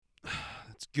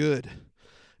good.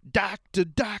 Doctor,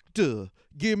 doctor,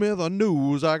 give me the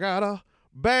news. I got a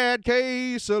bad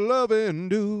case of loving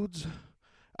dudes.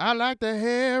 I like the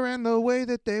hair and the way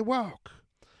that they walk.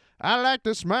 I like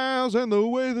the smiles and the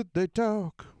way that they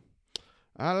talk.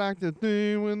 I like the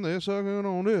thing when they're sucking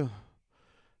on it.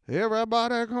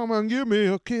 Everybody come and give me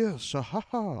a kiss. Ha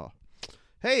ha.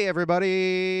 Hey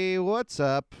everybody, what's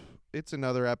up? It's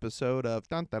another episode of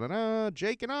Dun Dun Dun Dun,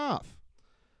 Jaking Off.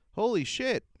 Holy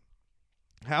shit.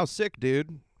 How sick,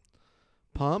 dude.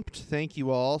 Pumped. Thank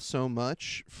you all so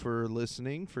much for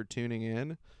listening, for tuning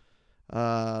in.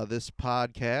 This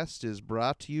podcast is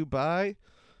brought to you by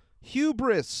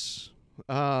Hubris.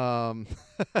 Yeah,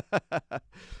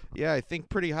 I think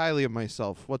pretty highly of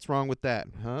myself. What's wrong with that,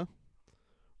 huh?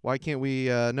 Why can't we,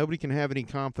 nobody can have any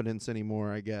confidence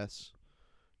anymore, I guess.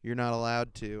 You're not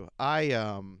allowed to.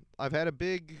 I've had a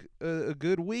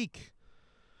good week.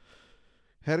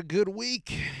 Had a good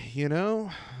week, you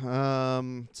know.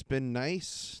 It's been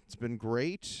nice. It's been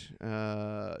great.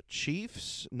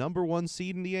 Chiefs, #1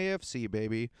 seed in the AFC,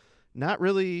 baby. Not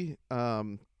really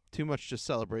too much to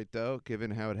celebrate, though,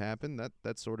 given how it happened.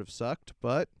 That sort of sucked,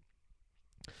 but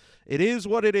it is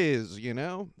what it is, you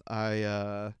know.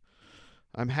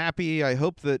 I'm happy. I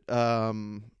hope that,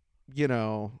 you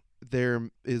know, there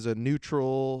is a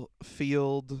neutral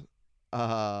field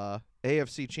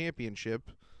AFC championship.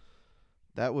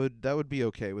 That would be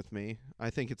okay with me. I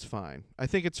think it's fine. I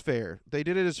think it's fair. They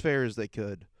did it as fair as they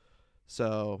could.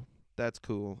 So, that's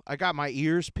cool. I got my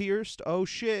ears pierced. Oh,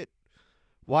 shit.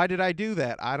 Why did I do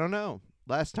that? I don't know.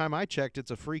 Last time I checked, it's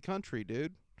a free country,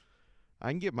 dude.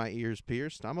 I can get my ears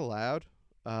pierced. I'm allowed.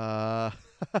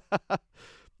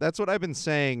 That's what I've been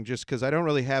saying just because I don't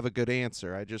really have a good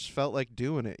answer. I just felt like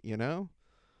doing it, you know?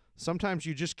 Sometimes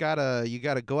you just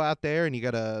gotta go out there and you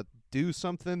gotta do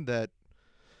something that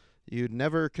you'd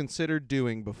never considered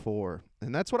doing before.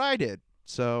 And that's what I did.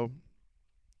 So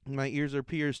my ears are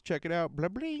pierced. Check it out. Blah,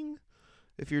 bling.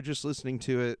 If you're just listening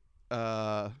to it,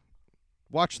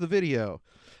 watch the video.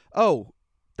 Oh,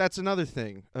 that's another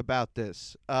thing about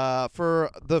this. For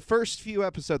the first few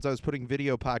episodes, I was putting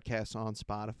video podcasts on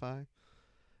Spotify.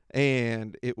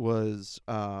 And it was,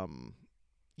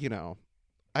 you know,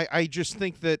 I just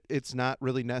think that it's not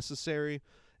really necessary.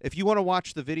 If you want to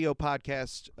watch the video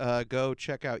podcast, go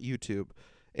check out YouTube.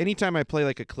 Anytime I play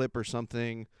like a clip or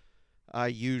something, I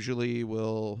usually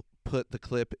will put the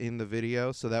clip in the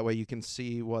video so that way you can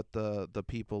see what the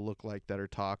people look like that are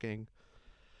talking.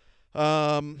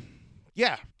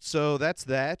 Yeah, so that's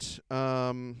that.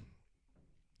 Got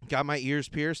my ears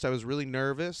pierced. I was really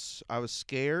nervous. I was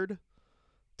scared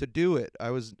to do it. I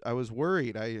was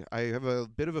worried. I have a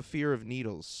bit of a fear of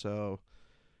needles, so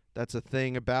that's a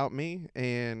thing about me.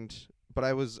 But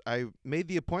I made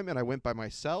the appointment. I went by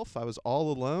myself. I was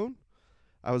all alone.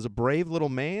 I was a brave little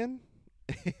man,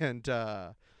 and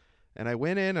I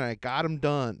went in and I got him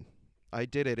done. I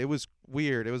did it. It was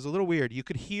weird. It was a little weird. You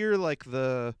could hear like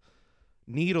the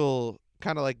needle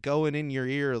kind of like going in your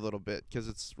ear a little bit because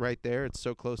it's right there. It's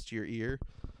so close to your ear.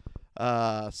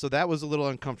 So that was a little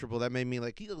uncomfortable. That made me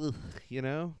like, you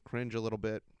know, cringe a little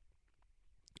bit.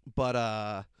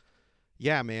 But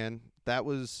yeah, man, that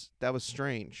was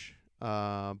strange.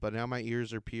 But now my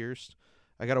ears are pierced.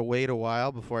 I gotta wait a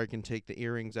while before I can take the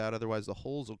earrings out. Otherwise, the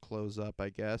holes will close up, I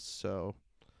guess. So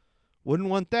wouldn't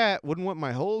want that. Wouldn't want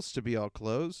my holes to be all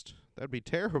closed. That'd be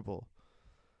terrible.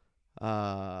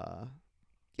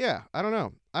 Yeah, I don't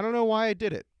know. I don't know why I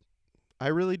did it. I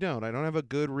really don't. I don't have a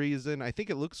good reason. I think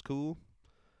it looks cool.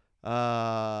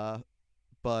 But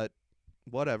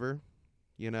whatever,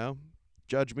 you know,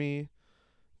 judge me.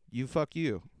 You fuck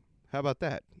you. How about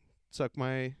that? Suck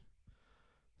my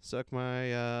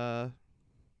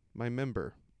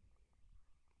member.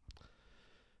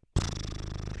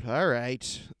 All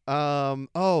right.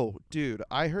 Oh, dude,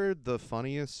 I heard the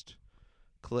funniest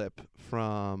clip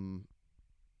from.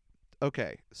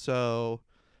 Okay, so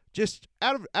just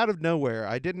out of nowhere,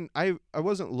 I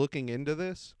wasn't looking into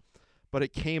this, but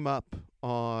it came up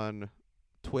on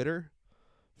Twitter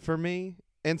for me.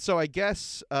 And so I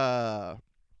guess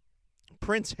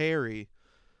Prince Harry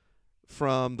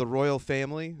from the royal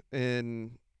family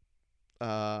in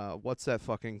what's that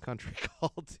fucking country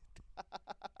called?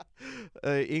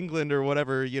 England or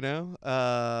whatever, you know?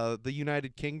 The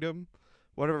United Kingdom,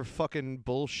 whatever fucking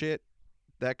bullshit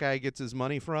that guy gets his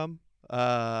money from.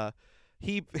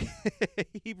 He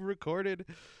he recorded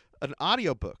an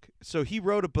audiobook. So he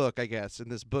wrote a book, I guess, and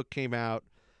this book came out.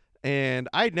 And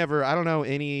I don't know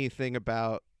anything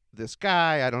about this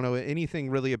guy. I don't know anything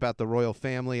really about the royal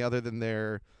family other than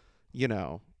they're, you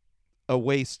know, a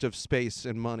waste of space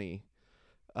and money.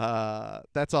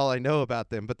 That's all I know about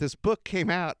them. But this book came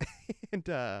out, and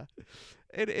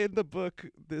in the book,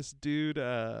 this dude.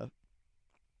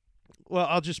 Well,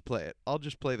 I'll just play it. I'll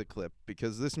just play the clip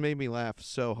because this made me laugh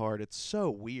so hard. It's so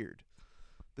weird.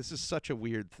 This is such a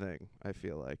weird thing, I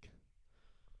feel like.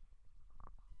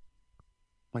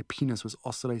 My penis was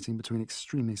oscillating between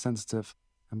extremely sensitive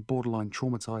and borderline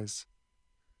traumatized.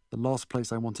 The last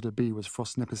place I wanted to be was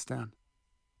Frostnipistan.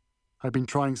 I'd been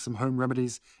trying some home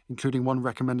remedies, including one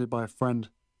recommended by a friend.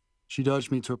 She'd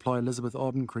urged me to apply Elizabeth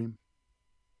Arden cream.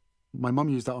 My mum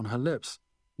used that on her lips.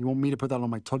 You want me to put that on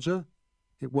my todger?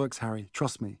 It works, Harry.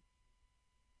 Trust me.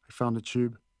 I found a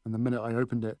tube, and the minute I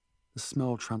opened it, the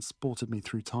smell transported me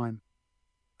through time.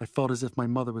 I felt as if my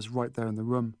mother was right there in the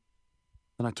room.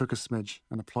 Then I took a smidge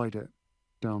and applied it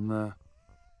down there.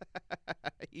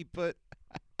 He put.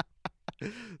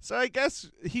 So I guess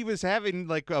he was having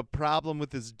like a problem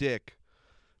with his dick,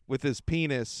 with his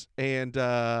penis, and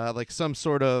like some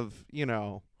sort of,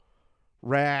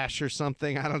 rash or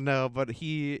something. I don't know, but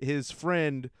his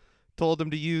friend told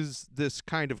him to use this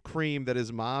kind of cream that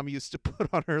his mom used to put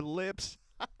on her lips.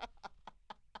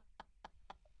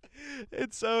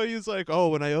 And so he's like, "Oh,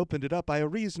 when I opened it up, I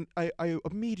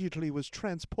immediately was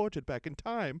transported back in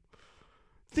time,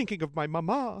 thinking of my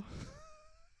mama."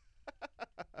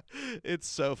 It's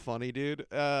so funny, dude.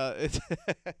 It's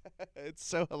it's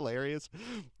so hilarious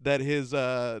that his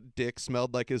dick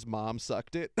smelled like his mom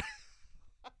sucked it.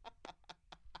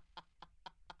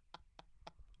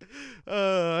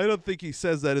 I don't think he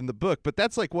says that in the book, but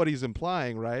that's like what he's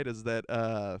implying, right? Is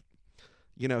that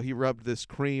he rubbed this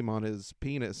cream on his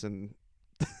penis and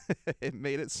it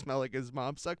made it smell like his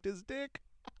mom sucked his dick.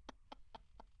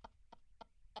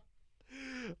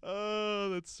 Oh,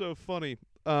 that's so funny.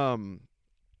 No,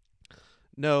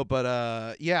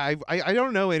 but yeah, I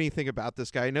don't know anything about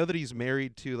this guy. I know that he's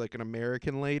married to like an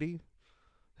American lady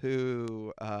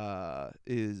who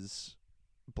is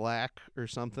black or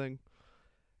something.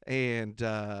 And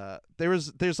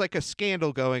there's like a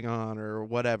scandal going on or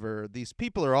whatever. These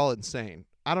people are all insane.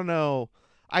 I don't know.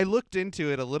 I looked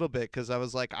into it a little bit because I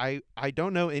was like, I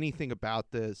don't know anything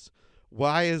about this.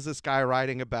 Why is this guy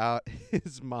writing about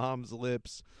his mom's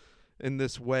lips in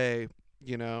this way?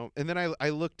 And then I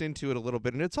looked into it a little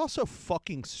bit, and it's also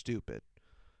fucking stupid.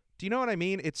 Do you know what I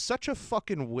mean? It's such a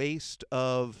fucking waste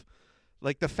of,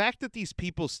 like, the fact that these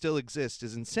people still exist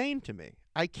is insane to me.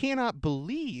 I cannot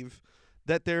believe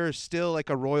that there is still like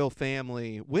a royal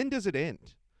family. When does it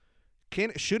end?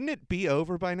 Shouldn't it be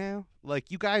over by now?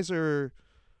 Like, you guys are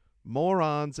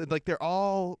morons, and like they're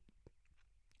all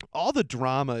the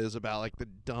drama is about like the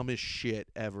dumbest shit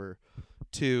ever.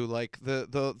 Too, like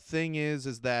the thing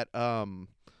is that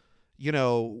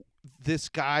this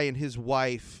guy and his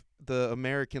wife, the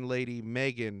American lady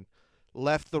Meghan,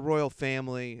 left the royal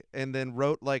family and then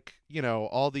wrote like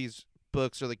all these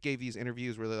books or like gave these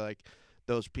interviews where they're like,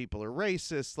 those people are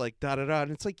racist, like da da da,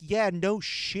 and it's like, yeah, no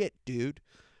shit, dude,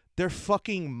 they're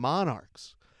fucking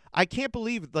monarchs. I can't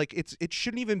believe like it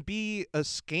shouldn't even be a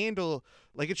scandal.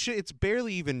 Like it's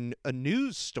barely even a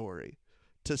news story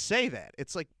to say that.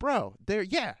 It's like, bro, they're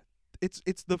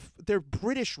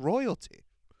British royalty.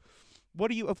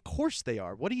 Of course they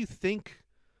are. What do you think?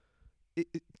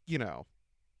 How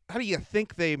do you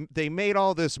think they made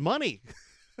all this money?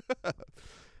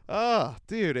 Oh,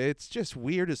 dude, it's just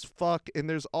weird as fuck. And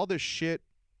there's all this shit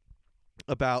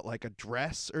about like a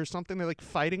dress or something. They're like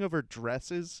fighting over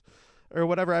dresses or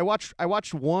whatever. I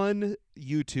watched one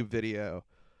YouTube video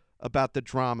about the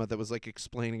drama that was like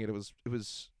explaining it. It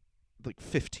was like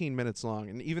 15 minutes long,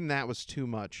 and even that was too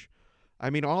much. I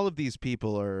mean, all of these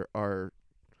people are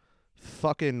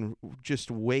fucking just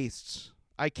wastes.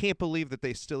 I can't believe that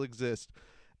they still exist.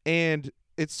 And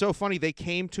it's so funny. They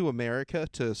came to America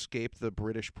to escape the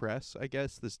British press, I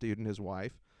guess, this dude and his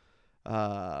wife,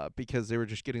 because they were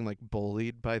just getting like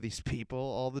bullied by these people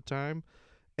all the time.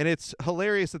 And it's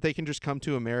hilarious that they can just come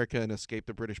to America and escape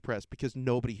the British press because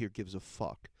nobody here gives a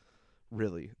fuck.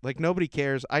 Really, like nobody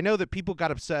cares. I know that people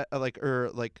got upset,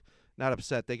 not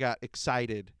upset. They got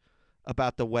excited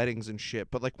about the weddings and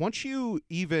shit. But like once you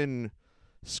even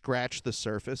scratch the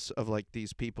surface of like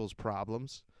these people's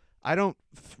problems, I don't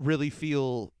really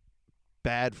feel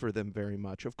bad for them very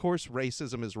much. Of course,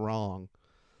 racism is wrong,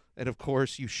 and of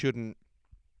course you shouldn't,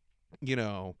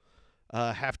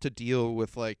 have to deal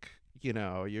with like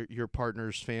your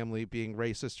partner's family being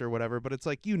racist or whatever. But it's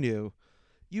like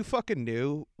you fucking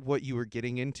knew what you were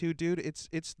getting into, dude.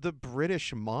 It's the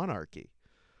British monarchy,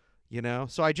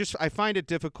 So I find it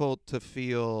difficult to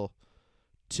feel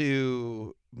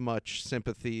too much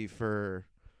sympathy for,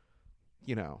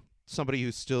 somebody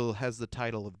who still has the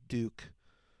title of Duke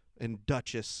and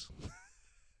Duchess.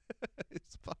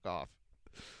 It's fuck off.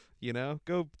 You know,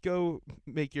 go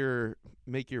make your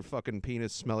fucking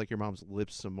penis smell like your mom's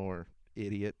lips some more,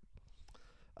 idiot.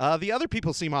 The other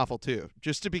people seem awful too.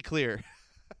 Just to be clear,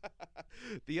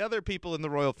 the other people in the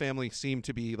royal family seem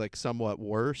to be like somewhat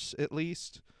worse, at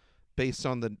least based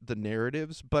on the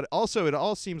narratives. But also, it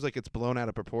all seems like it's blown out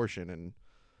of proportion, and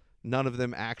none of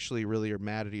them actually really are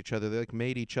mad at each other. They like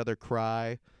made each other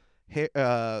cry.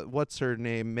 What's her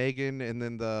name? Megan, and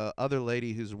then the other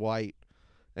lady who's white,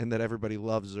 and that everybody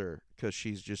loves her because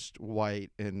she's just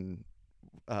white and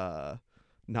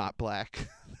not black.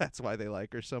 That's why they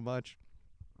like her so much.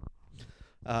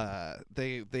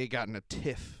 They got in a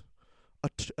tiff, a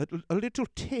little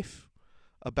tiff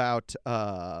about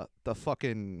the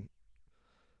fucking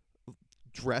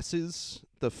dresses,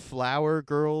 the flower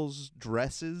girls'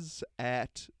 dresses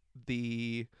at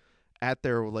their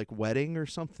like wedding or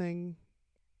something.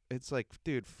 It's like,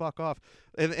 dude, fuck off.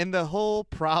 And the whole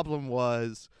problem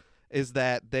is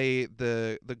that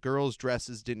the girls'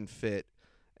 dresses didn't fit,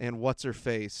 and what's her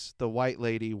face, the white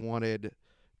lady wanted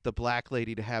the black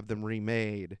lady to have them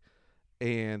remade,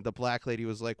 and the black lady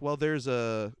was like, well, there is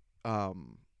a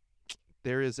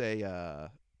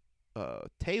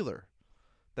tailor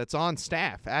that's on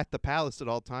staff at the palace at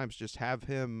all times. Just have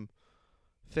him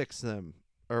fix them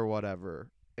or whatever.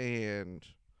 And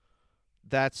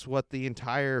that's what the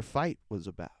entire fight was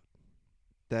about.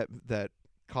 That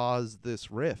caused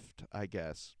this rift, I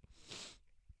guess.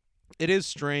 It is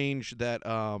strange that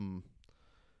I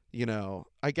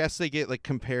guess they get like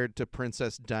compared to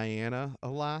Princess Diana a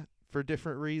lot for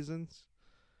different reasons.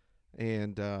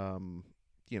 And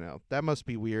that must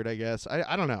be weird, I guess.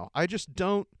 I don't know. I just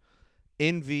don't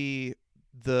envy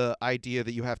the idea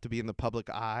that you have to be in the public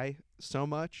eye so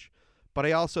much. But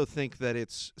I also think that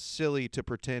it's silly to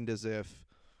pretend as if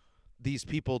these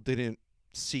people didn't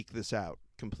seek this out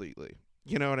completely.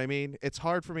 You know what I mean? It's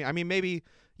hard for me. I mean, maybe,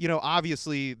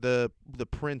 obviously the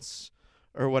prince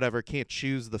or whatever can't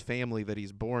choose the family that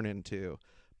he's born into.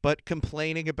 But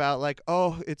complaining about like,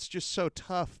 oh, it's just so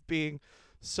tough being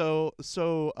so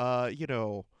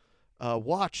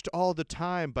watched all the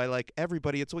time by like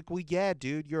everybody. It's like, well, yeah,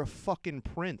 dude, you're a fucking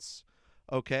prince.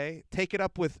 Okay? Take it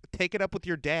up with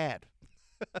your dad.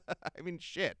 I mean,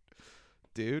 shit,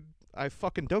 dude. I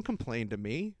fucking don't complain to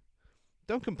me.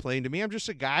 Don't complain to me. I'm just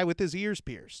a guy with his ears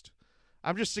pierced.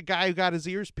 I'm just a guy who got his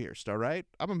ears pierced, all right?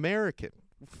 I'm American.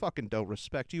 Fucking don't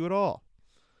respect you at all.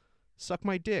 Suck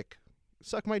my dick.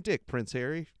 Suck my dick, Prince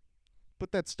Harry.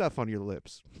 Put that stuff on your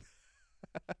lips.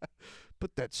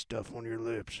 Put that stuff on your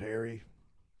lips, Harry.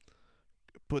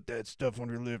 Put that stuff on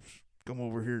your lips. Come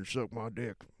over here and suck my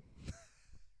dick.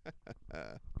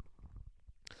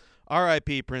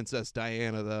 R.I.P. Princess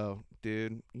Diana, though,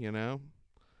 dude,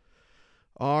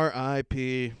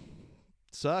 R.I.P.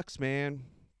 Sucks, man.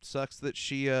 Sucks that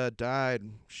she died.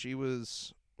 She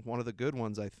was one of the good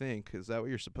ones, I think. Is that what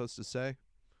you're supposed to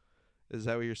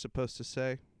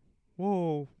say?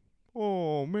 Whoa.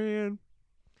 Oh, man.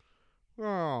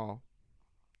 Oh.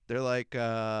 They're like,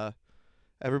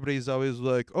 everybody's always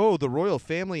like, oh, the royal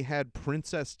family had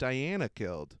Princess Diana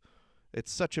killed.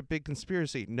 It's such a big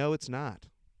conspiracy. No, it's not.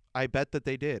 I bet that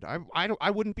they did.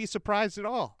 I wouldn't be surprised at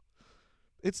all.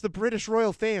 It's the British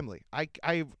royal family.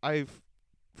 I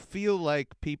feel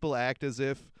like people act as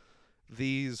if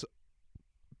these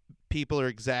people are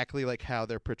exactly like how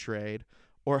they're portrayed,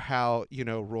 or how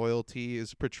royalty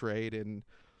is portrayed in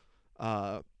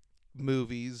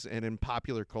movies and in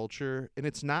popular culture, and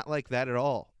it's not like that at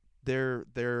all.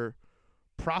 They're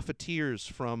profiteers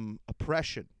from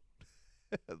oppression,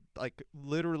 like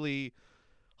literally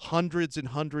hundreds and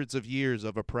hundreds of years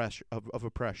of oppression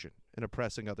and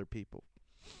oppressing other people.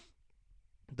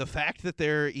 The fact that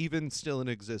they're even still in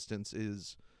existence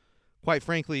is, quite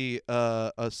frankly,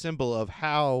 a symbol of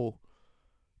how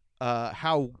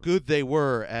good they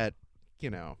were at,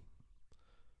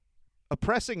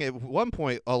 oppressing at one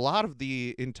point a lot of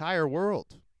the entire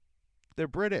world. They're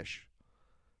British.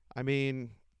 I mean,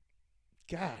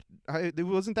 God, it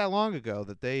wasn't that long ago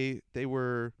that they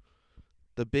were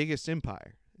the biggest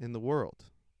empire in the world,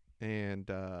 and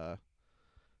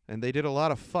they did a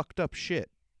lot of fucked up shit.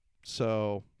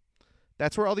 So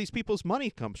that's where all these people's money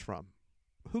comes from.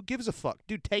 Who gives a fuck?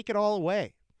 Dude, take it all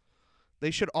away. They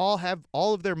should all have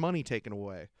all of their money taken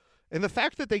away. And the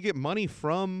fact that they get money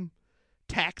from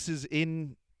taxes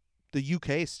in the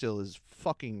UK still is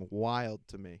fucking wild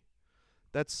to me.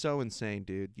 That's so insane,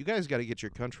 dude. You guys got to get your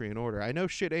country in order. I know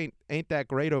shit ain't that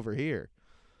great over here.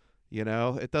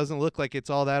 It doesn't look like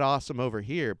it's all that awesome over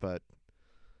here, but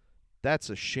that's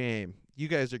a shame. You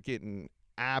guys are getting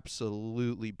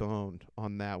absolutely boned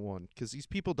on that one, because these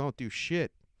people don't do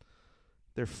shit.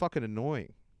 They're fucking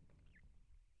annoying.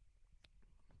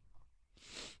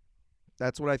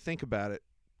 That's what I think about it.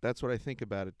 That's what I think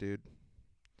about it, dude.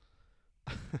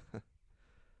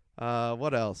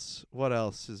 What else? What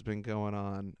else has been going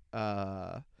on?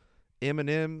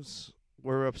 M&Ms.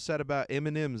 We're upset about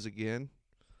M&Ms again.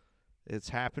 It's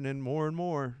happening more and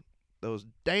more. Those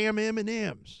damn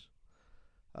M&Ms.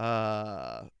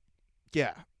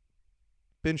 Yeah.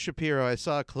 Ben Shapiro. I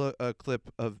saw a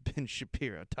clip of Ben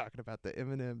Shapiro talking about the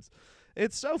M&Ms.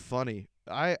 It's so funny.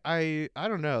 I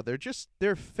don't know.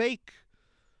 They're fake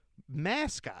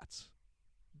mascots.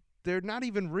 They're not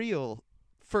even real.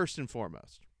 First and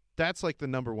foremost, that's like the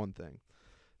number one thing.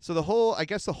 So the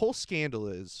whole scandal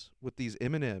is with these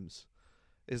M&Ms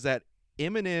is that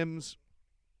M&Ms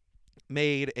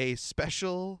made a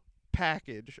special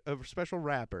package, a special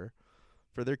wrapper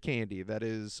for their candy that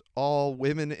is all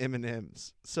women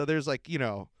M&Ms. So there's like,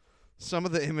 some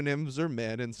of the M&Ms are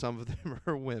men and some of them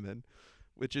are women,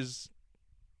 which is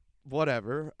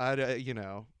whatever.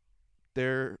 None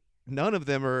of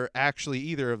them are actually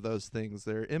either of those things.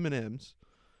 They're M&Ms,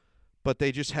 but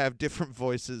they just have different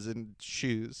voices and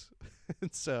shoes.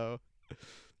 And so,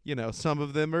 some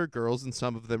of them are girls and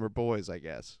some of them are boys, I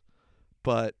guess.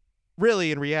 But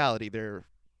really, in reality, they're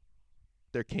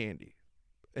candy.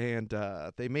 And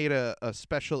they made a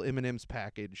special M&Ms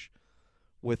package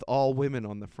with all women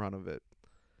on the front of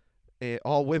it.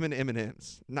 All women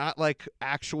M&Ms. Not like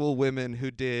actual women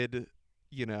who did,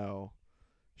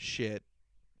 shit.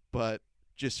 But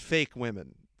just fake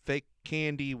women. Fake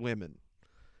candy women.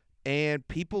 And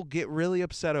people get really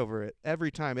upset over it every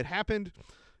time. It happened,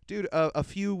 dude, a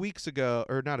few weeks ago.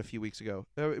 Or not a few weeks ago.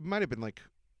 It might have been like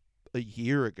a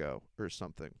year ago or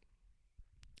something.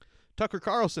 Tucker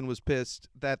Carlson was pissed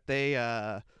that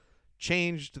they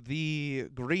changed the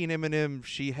green M&M.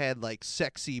 She had like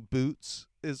sexy boots.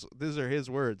 These are his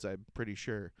words, I'm pretty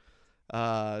sure.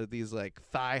 These like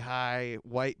thigh-high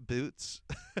white boots.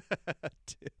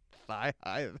 Dude,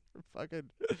 thigh-high.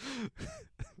 Fucking...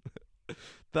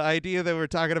 The idea that we're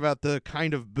talking about the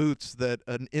kind of boots that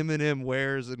an M&M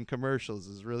wears in commercials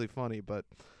is really funny, but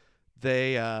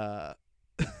they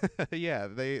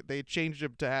they changed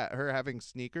him to her having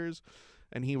sneakers,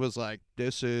 and he was like,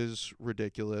 this is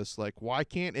ridiculous. Like, why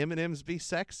can't M&Ms be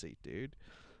sexy, dude?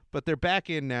 But they're back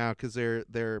in now because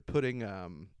they're putting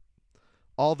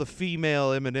all the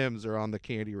female M&Ms are on the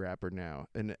candy wrapper now,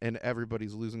 and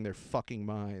everybody's losing their fucking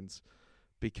minds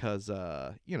because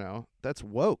that's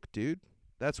woke, dude.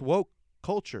 That's woke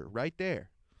culture right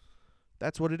there.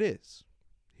 That's what it is.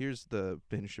 Here's the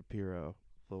Ben Shapiro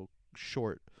little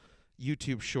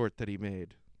YouTube short that he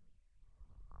made.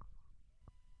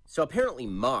 So apparently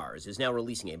Mars is now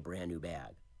releasing a brand new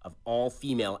bag of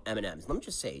all-female M&Ms. Let me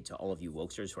just say to all of you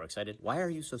wokesters who are excited, why are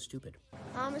you so stupid?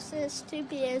 I'm as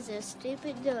stupid as a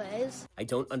stupid does. I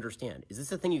don't understand. Is this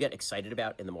the thing you get excited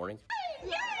about in the morning?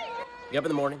 You get up in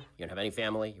the morning, you don't have any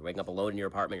family, you're waking up alone in your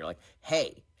apartment, you're like,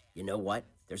 hey, you know what?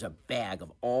 There's a bag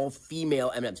of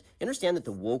all-female M&Ms. You understand that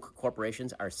the woke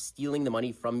corporations are stealing the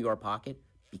money from your pocket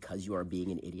because you are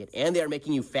being an idiot, and they are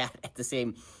making you fat at the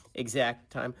same exact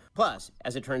time. Plus,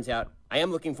 as it turns out, I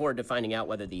am looking forward to finding out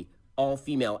whether the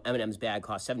all-female M&M's bag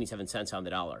costs 77 cents on the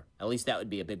dollar. At least that would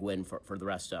be a big win for the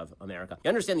rest of America. You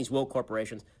understand these woke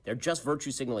corporations? They're just virtue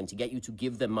signaling to get you to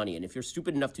give them money. And if you're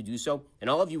stupid enough to do so, and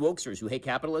all of you wokesters who hate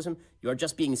capitalism, you are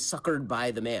just being suckered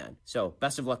by the man. So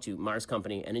best of luck to Mars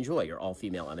Company and enjoy your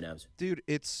all-female M&M's. Dude,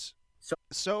 it's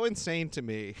so insane to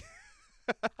me.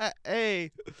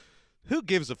 Hey, who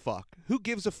gives a fuck? Who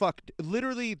gives a fuck?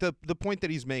 Literally, the point that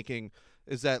he's making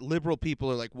is that liberal people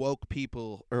are like woke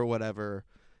people or whatever.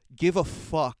 Give a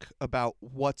fuck about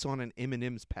what's on an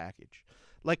M&M's package.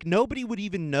 Like, nobody would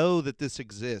even know that this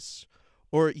exists.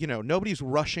 Or, nobody's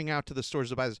rushing out to the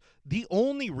stores to buy this. The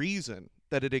only reason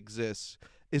that it exists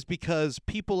is because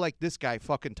people like this guy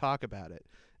fucking talk about it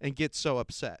and get so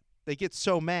upset. They get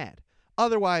so mad.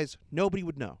 Otherwise, nobody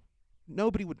would know.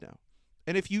 Nobody would know.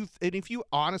 And if you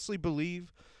honestly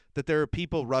believe that there are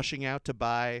people rushing out to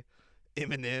buy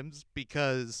M&M's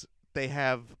because they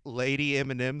have lady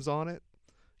M&M's on it,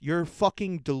 you're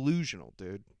fucking delusional,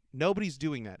 dude. Nobody's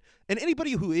doing that. And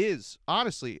anybody who is,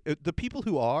 honestly, the people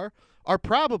who are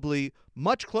probably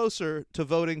much closer to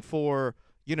voting for,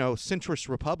 centrist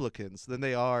Republicans than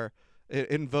they are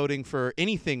in voting for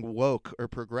anything woke or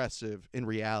progressive in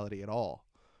reality at all,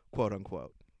 quote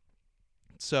unquote.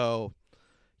 So,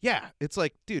 yeah, it's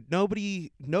like, dude, nobody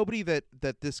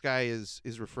that this guy is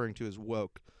referring to as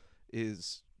woke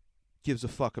gives a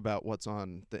fuck about what's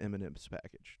on the M&M's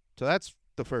package. So that's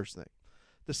the first thing.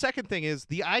 The second thing is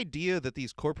the idea that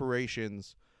these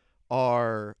corporations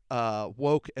are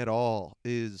woke at all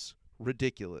is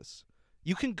ridiculous.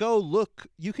 You can go look.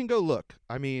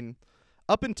 I mean,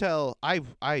 up until I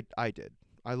did.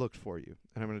 I looked for you,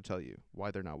 and I'm going to tell you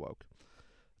why they're not woke.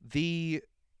 The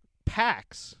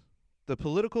PACs, the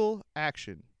political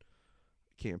action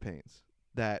campaigns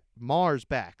that Mars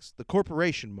backs, the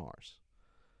corporation Mars,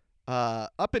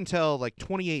 up until like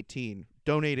 2018,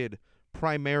 donated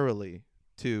primarily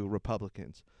to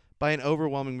Republicans by an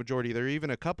overwhelming majority. There are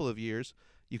even a couple of years,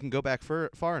 you can go back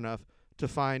far enough to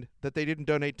find that they didn't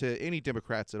donate to any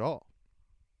Democrats at all,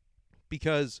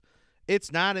 because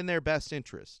it's not in their best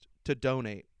interest to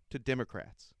donate to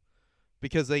Democrats,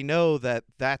 because they know that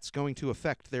that's going to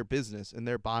affect their business and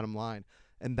their bottom line.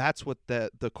 And that's what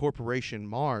the corporation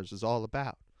Mars is all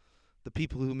about. The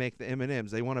people who make the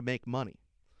M&Ms, they want to make money,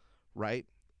 right?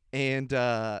 And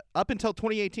up until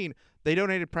 2018, they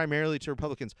donated primarily to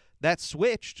Republicans. That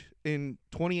switched in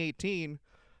 2018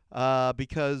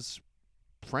 because,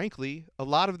 frankly, a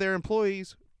lot of their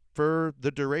employees, for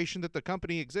the duration that the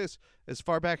company exists, as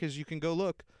far back as you can go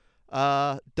look,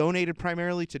 donated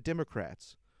primarily to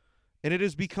Democrats. And it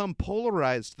has become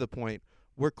polarized to the point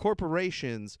where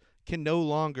corporations can no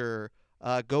longer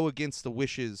go against the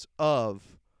wishes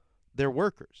of their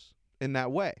workers in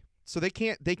that way. So they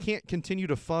can't continue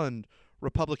to fund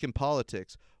Republican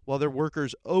politics while their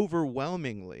workers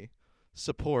overwhelmingly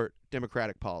support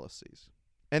Democratic policies.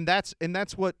 And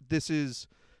that's what this is.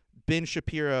 Ben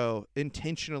Shapiro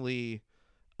intentionally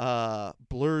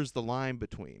blurs the line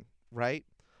between, right?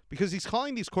 Because he's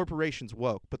calling these corporations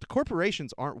woke, but the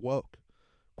corporations aren't woke,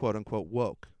 quote unquote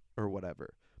woke or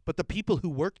whatever. But the people who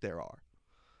work there are.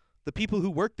 The people who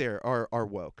work there are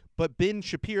woke. But Ben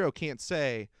Shapiro can't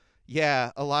say,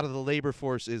 yeah, a lot of the labor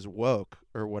force is woke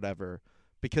or whatever,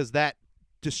 because that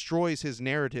destroys his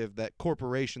narrative that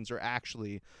corporations are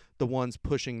actually the ones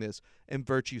pushing this and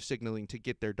virtue signaling to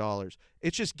get their dollars.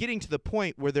 It's just getting to the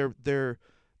point where their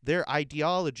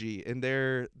ideology and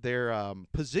their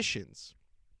positions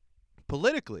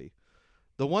politically,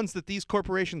 the ones that these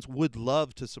corporations would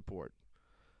love to support,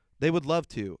 they would love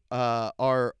to,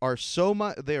 are so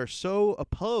much. They are so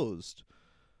opposed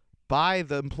by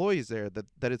the employees there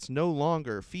that it's no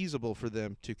longer feasible for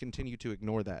them to continue to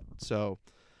ignore that. So,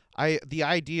 the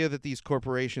idea that these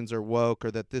corporations are woke,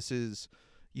 or that this is,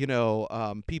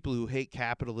 people who hate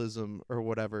capitalism or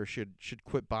whatever should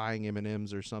quit buying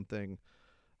M&Ms or something,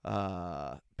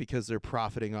 because they're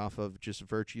profiting off of just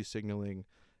virtue signaling,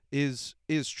 is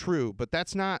true. But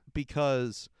that's not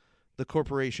because the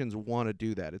corporations want to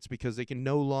do that. It's because they can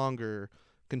no longer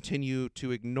continue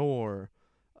to ignore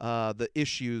the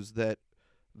issues that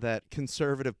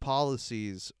conservative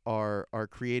policies are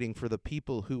creating for the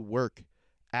people who work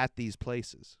at these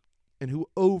places and who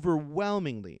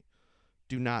overwhelmingly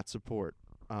do not support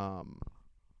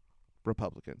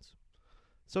Republicans.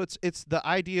 So it's the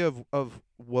idea of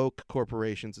woke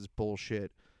corporations is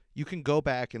bullshit. You can go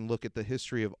back and look at the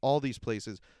history of all these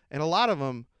places, and a lot of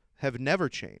them have never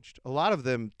changed. A lot of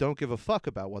them don't give a fuck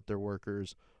about what their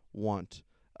workers want.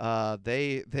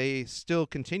 They still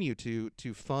continue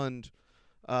to fund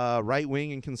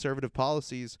right-wing and conservative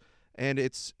policies, and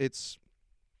it's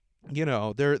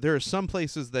there are some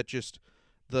places that just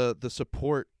the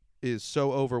support is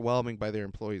so overwhelming by their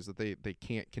employees that they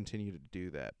can't continue to do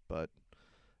that. But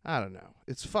I don't know.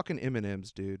 It's fucking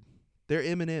M&Ms, dude. They're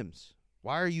M&Ms.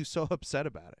 Why are you so upset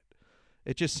about it?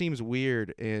 It just seems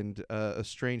weird and a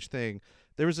strange thing.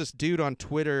 There was this dude on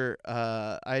Twitter.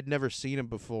 I had never seen him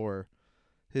before.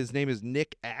 His name is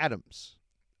Nick Adams.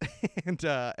 And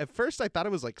at first I thought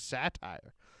it was like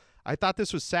satire. I thought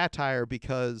this was satire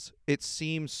because it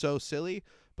seems so silly.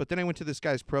 But then I went to this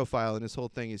guy's profile, and his whole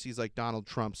thing is he's like Donald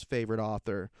Trump's favorite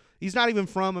author. He's not even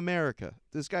from America.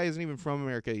 This guy isn't even from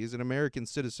America. He's an American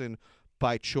citizen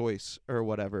by choice or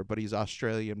whatever, but he's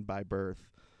Australian by birth.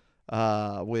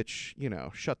 Which,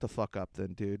 shut the fuck up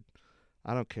then, dude.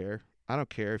 I don't care. I don't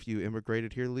care if you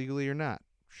immigrated here legally or not.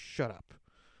 Shut up.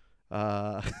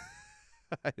 I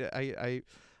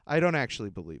don't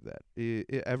actually believe that.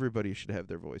 Everybody should have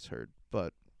their voice heard,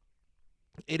 but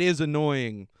it is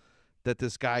annoying that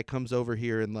this guy comes over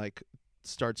here and like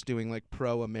starts doing like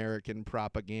pro-American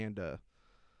propaganda.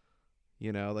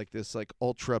 Like this like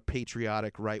ultra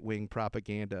patriotic right-wing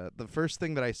propaganda. The first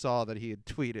thing that I saw that he had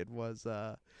tweeted was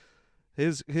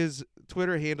his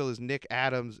Twitter handle is Nick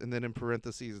Adams, and then in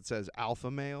parentheses it says alpha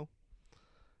male.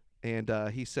 And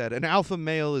he said, an alpha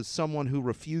male is someone who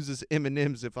refuses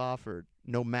M&Ms if offered,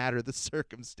 no matter the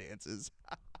circumstances.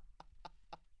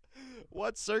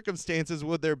 What circumstances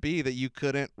would there be that you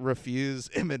couldn't refuse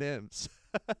M&Ms?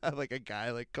 Like a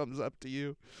guy like comes up to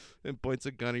you and points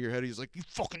a gun at your head. He's like, you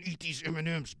fucking eat these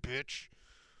M&Ms, bitch.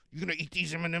 You gonna eat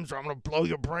these M&Ms or I'm gonna blow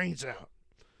your brains out?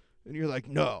 And you're like,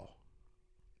 no,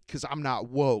 because I'm not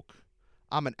woke.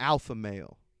 I'm an alpha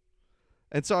male.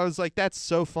 And so I was like, that's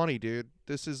so funny, dude.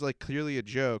 This is like clearly a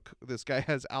joke. This guy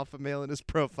has alpha male in his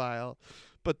profile.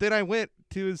 But then I went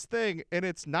to his thing, and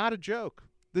it's not a joke.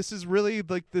 This is really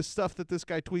like this stuff that this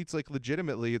guy tweets like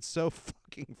legitimately. It's so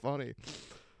fucking funny.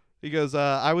 He goes,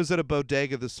 I was at a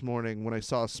bodega this morning when I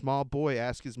saw a small boy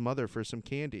ask his mother for some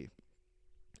candy.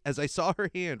 As I saw her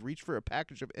hand reach for a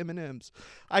package of M&Ms,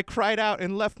 I cried out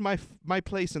and left my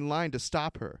place in line to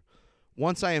stop her.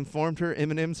 Once I informed her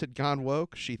M&Ms had gone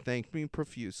woke, she thanked me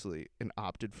profusely and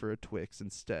opted for a Twix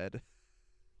instead.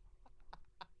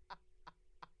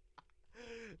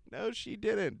 No, she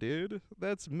didn't, dude.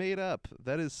 That's made up.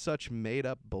 That is such made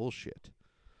up bullshit.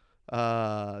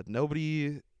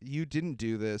 Nobody, you didn't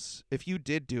do this. If you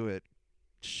did do it,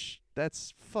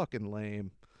 that's fucking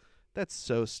lame. That's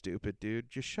so stupid, dude.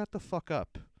 Just shut the fuck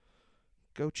up.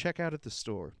 Go check out at the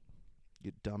store,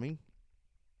 you dummy.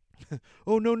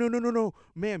 Oh, no.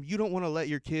 Ma'am, you don't want to let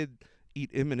your kid eat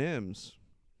M&Ms.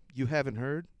 You haven't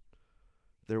heard?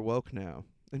 They're woke now.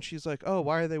 And she's like, oh,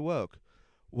 why are they woke?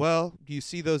 Well, do you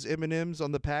see those M&Ms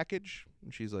on the package?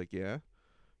 And she's like, yeah.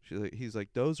 He's like,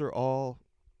 those are all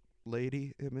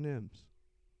lady M&Ms.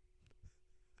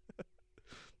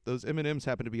 Those M&Ms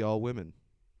happen to be all women.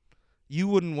 You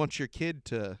wouldn't want your kid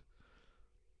to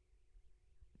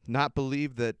not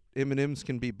believe that M&Ms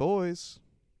can be boys.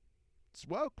 It's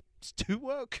woke. It's too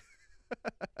woke.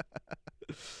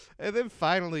 And then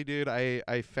finally, dude,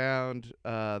 I found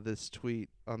this tweet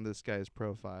on this guy's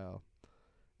profile.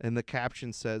 And the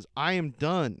caption says, I am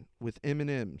done with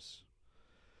M&Ms.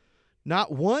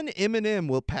 Not one M&M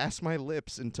will pass my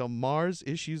lips until Mars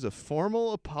issues a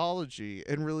formal apology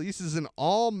and releases an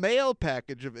all-male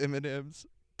package of M&Ms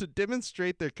to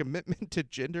demonstrate their commitment to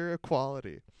gender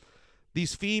equality.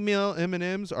 These female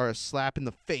M&Ms are a slap in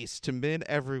the face to men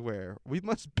everywhere. We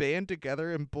must band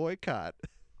together and boycott.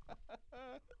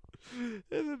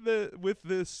 And then with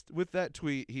that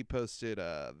tweet, he posted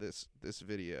this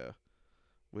video,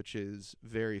 which is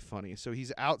very funny. So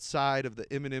he's outside of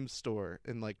the M&M store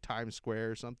in like Times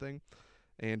Square or something,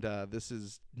 and this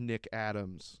is Nick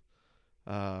Adams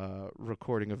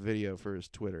recording a video for his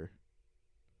Twitter.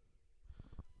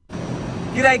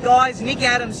 G'day guys, Nick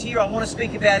Adams here. I want to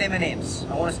speak about M&Ms.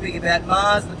 I want to speak about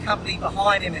Mars, the company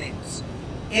behind M&Ms.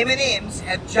 M&Ms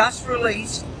have just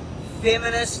released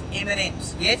feminist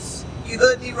M&Ms. Yes, you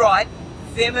heard me right,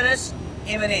 feminist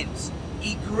M&Ms.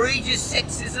 Egregious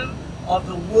sexism of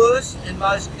the worst and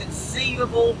most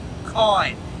conceivable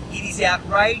kind. It is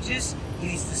outrageous, it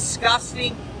is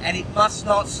disgusting, and it must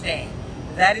not stand.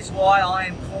 That is why I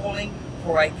am calling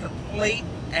for a complete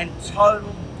and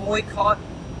total boycott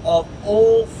of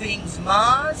all things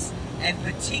Mars, and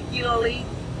particularly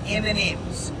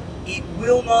M&Ms. It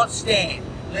will not stand.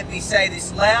 Let me say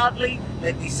this loudly,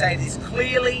 let me say this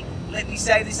clearly, let me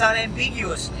say this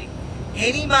unambiguously.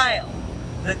 Any male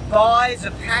that buys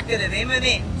a packet of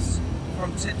M&Ms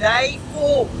from today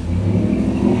forward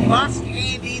must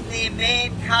hand in their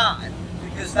man card,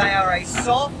 because they are a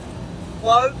soft,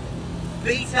 woke,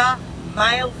 beta,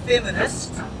 male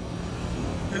feminist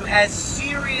who has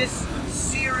serious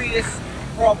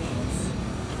problems.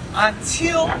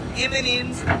 Until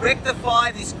M&Ms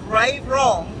rectify this grave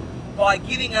wrong by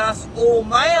giving us all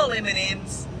male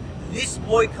M&Ms, this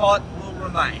boycott will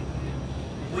remain.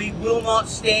 We will not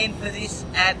stand for this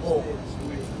at all.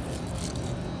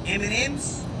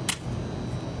 M&Ms?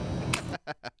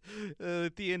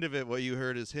 At the end of it, what you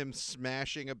heard is him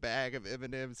smashing a bag of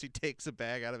M&Ms. He takes a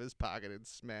bag out of his pocket and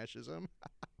smashes them.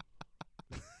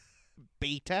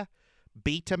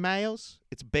 Beta males?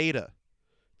 It's beta.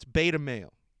 It's beta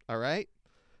male. All right?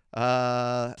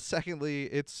 Secondly,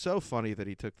 it's so funny that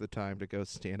he took the time to go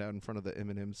stand out in front of the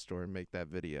M&M store and make that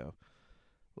video.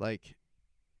 Like,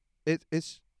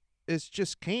 it's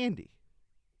just candy.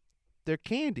 They're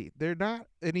candy. They're not,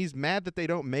 and he's mad that they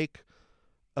don't make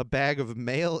a bag of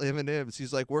male M&Ms.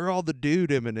 He's like, we're all the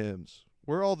dude M&Ms.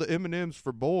 We're all the M&Ms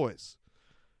for boys.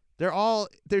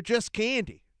 They're just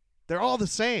candy. They're all the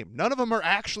same. None of them are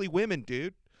actually women,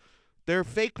 dude. They're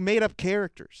fake made-up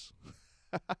characters.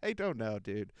 I don't know,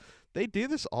 dude. They do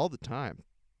this all the time.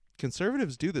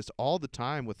 Conservatives do this all the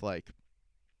time with, like,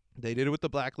 they did it with the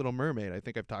Black Little Mermaid. I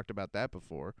think I've talked about that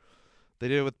before. They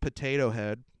did it with Potato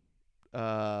Head.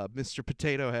 Mr.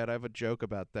 Potato Head, I have a joke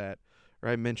about that, or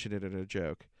I mentioned it in a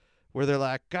joke, where they're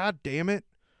like, God damn it,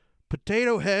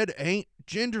 Potato Head ain't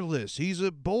genderless. He's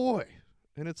a boy.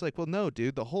 And it's like, well, no,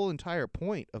 dude, the whole entire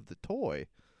point of the toy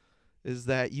is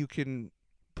that you can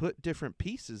put different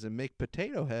pieces and make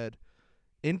Potato Head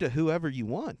into whoever you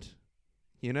want.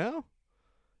 You know?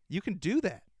 You can do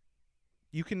that.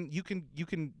 You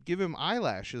can give him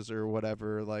eyelashes or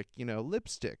whatever, like, you know,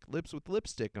 lips with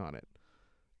lipstick on it.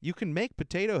 You can make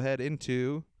Potato Head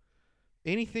into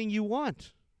anything you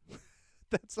want.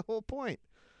 That's the whole point.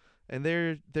 And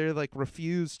they're like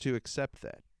refuse to accept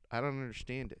that. I don't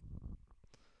understand it.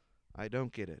 I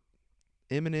don't get it.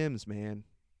 M&Ms, man.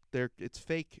 It's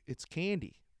fake. It's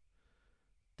candy.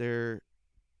 They're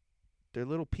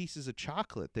little pieces of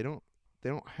chocolate. They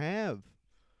don't have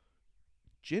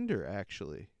gender,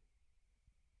 actually.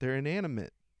 They're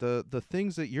inanimate. The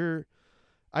things that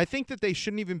I think that they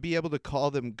shouldn't even be able to call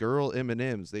them girl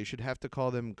M&Ms. They should have to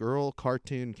call them girl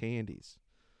cartoon candies.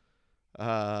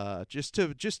 Just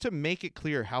to make it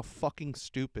clear how fucking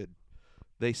stupid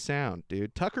they sound,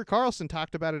 dude. Tucker Carlson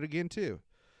talked about it again too.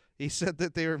 He said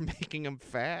that they were making them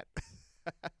fat.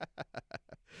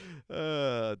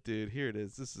 Dude, here it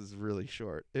is. This is really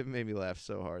short. It made me laugh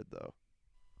so hard though.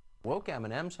 Woke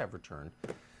M&Ms have returned.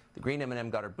 The green M&M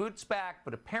got her boots back,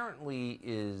 but apparently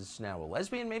is now a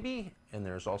lesbian maybe, and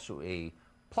there's also a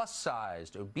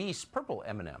plus-sized, obese purple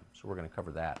M&M. So we're going to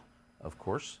cover that, of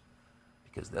course,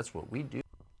 because that's what we do.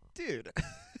 Dude,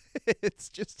 it's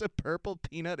just a purple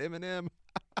peanut M&M.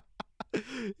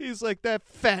 He's like, that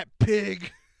fat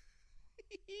pig.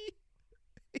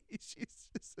 She's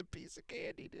just a piece of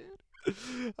candy,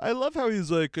 dude. I love how he's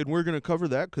like, and we're going to cover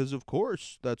that because, of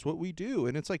course, that's what we do.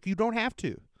 And it's like, you don't have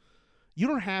to. You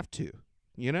don't have to,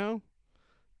 you know?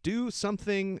 Do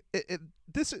something.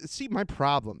 See, my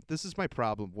problem. This is my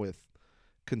problem with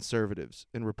conservatives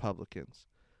and Republicans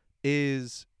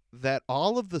is that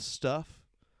all of the stuff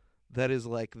that is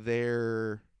like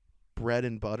their bread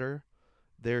and butter,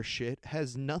 their shit,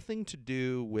 has nothing to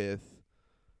do with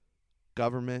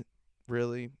government,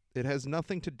 really. It has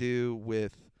nothing to do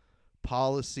with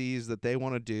policies that they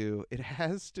want to do. It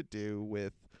has to do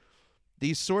with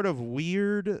these sort of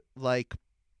weird, like,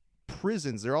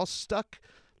 prisons. They're all stuck,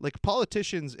 like,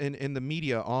 politicians in the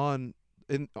media on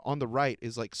the right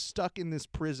is, like, stuck in this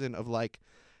prison of, like,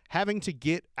 having to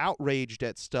get outraged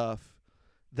at stuff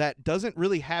that doesn't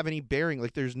really have any bearing.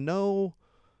 Like, there's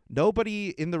nobody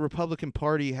in the Republican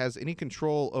Party has any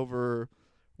control over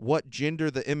what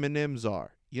gender the M&Ms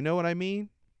are. You know what I mean?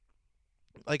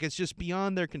 Like, it's just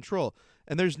beyond their control.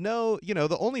 And there's no, you know,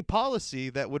 the only policy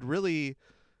that would really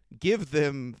give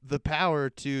them the power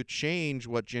to change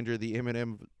what gender the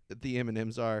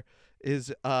M&Ms are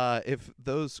is if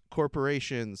those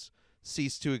corporations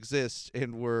cease to exist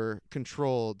and were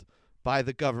controlled by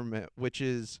the government, which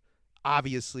is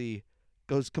obviously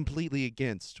goes completely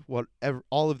against what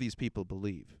all of these people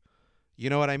believe. You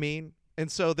know what I mean?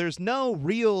 And so there's no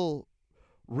real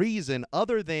reason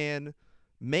other than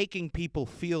making people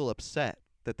feel upset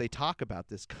that they talk about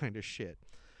this kind of shit.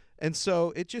 And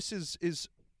so it just is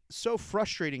so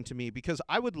frustrating to me because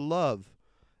I would love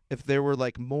if there were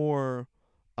like more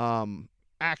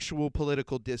actual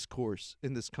political discourse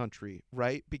in this country,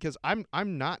 right? Because I'm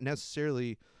not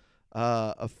necessarily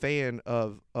a fan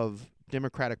of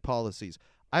democratic policies.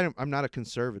 I'm not a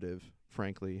conservative,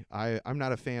 frankly. I'm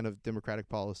not a fan of democratic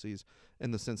policies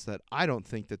in the sense that I don't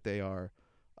think that they are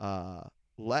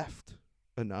left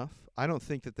enough. I don't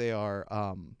think that they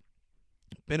are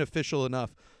beneficial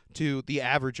enough to the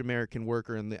average American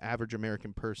worker and the average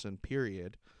American person,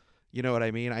 period. You know what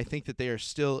I mean? I think that they are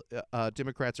still,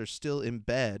 Democrats are still in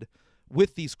bed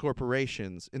with these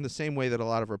corporations in the same way that a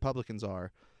lot of Republicans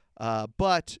are.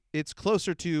 But it's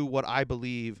closer to what I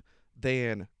believe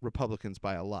than Republicans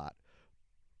by a lot.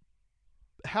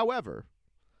 However,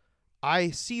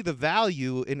 I see the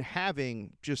value in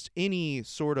having just any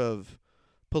sort of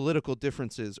political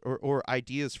differences or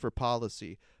ideas for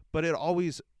policy. But it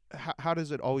always, how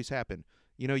does it always happen?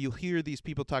 You know, you'll hear these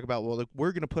people talk about, well, look,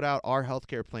 we're going to put out our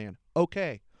healthcare plan.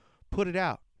 Okay, put it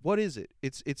out. What is it?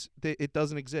 It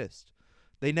doesn't exist.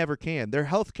 They never can. Their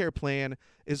healthcare plan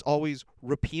is always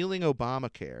repealing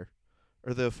Obamacare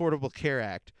or the Affordable Care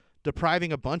Act,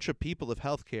 depriving a bunch of people of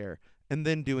healthcare, and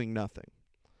then doing nothing.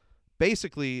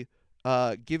 Basically,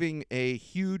 giving a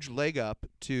huge leg up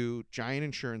to giant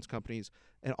insurance companies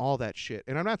and all that shit.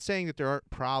 And I'm not saying that there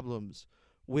aren't problems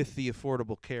with the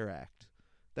Affordable Care Act.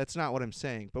 That's not what I'm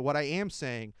saying. But what I am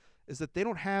saying is that they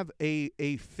don't have a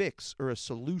fix or a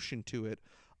solution to it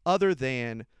other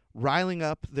than riling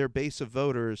up their base of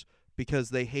voters because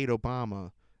they hate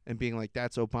Obama and being like,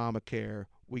 that's Obamacare,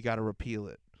 we got to repeal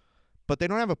it. But they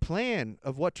don't have a plan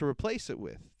of what to replace it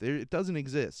with. It doesn't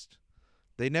exist.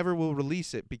 They never will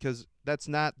release it because that's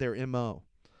not their MO.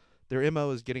 Their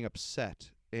MO is getting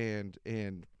upset and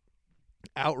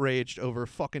outraged over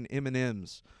fucking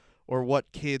M&Ms, or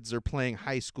what kids are playing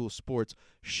high school sports.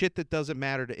 Shit that doesn't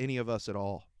matter to any of us at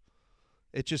all.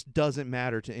 It just doesn't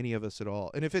matter to any of us at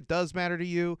all. And if it does matter to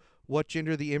you what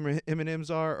gender the M&Ms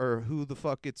are or who the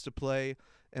fuck gets to play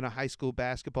in a high school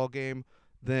basketball game,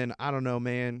 then I don't know,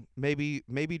 man. Maybe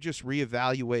just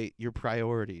reevaluate your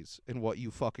priorities and what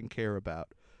you fucking care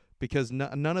about. Because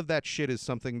none of that shit is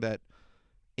something that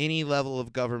any level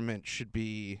of government should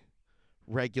be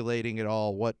regulating at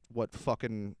all. What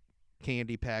fucking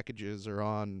candy packages are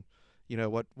on,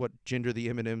 what gender the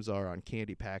M&Ms are on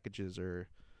candy packages, or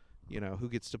who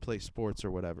gets to play sports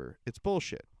or whatever. It's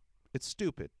bullshit. It's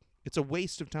stupid. It's a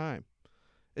waste of time.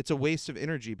 It's a waste of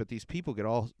energy, but these people get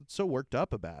all so worked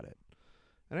up about it.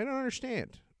 And I don't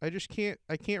understand. I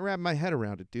can't wrap my head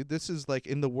around it, dude. This is like,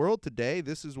 in the world today,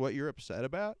 this is what you're upset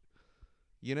about?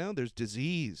 There's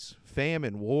disease,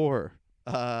 famine, war,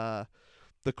 the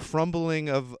crumbling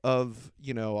of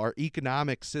our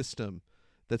economic system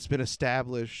that's been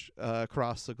established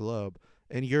across the globe.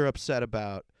 And you're upset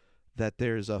about that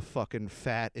there's a fucking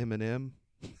fat M&M.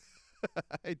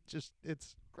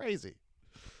 It's crazy.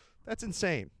 That's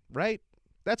insane, right?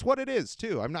 That's what it is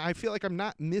too. I feel like I'm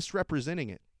not misrepresenting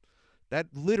it. That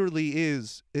literally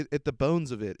is at the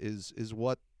bones of it is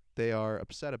what they are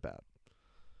upset about.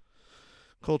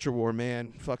 Culture war,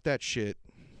 man. Fuck that shit.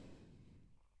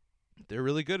 They're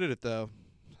really good at it though.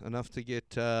 Enough to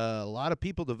get a lot of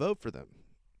people to vote for them.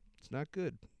 It's not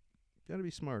good. Got to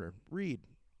be smarter. Read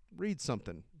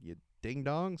something, you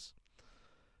ding-dongs.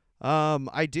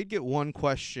 I did get one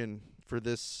question for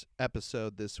this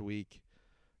episode this week.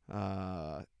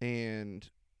 And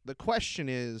the question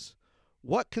is,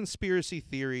 what conspiracy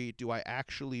theory do I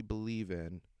actually believe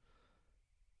in?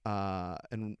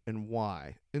 And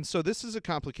why? And so this is a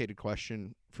complicated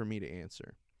question for me to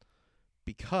answer,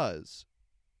 because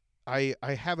I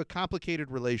have a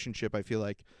complicated relationship, I feel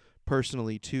like,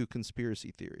 personally, to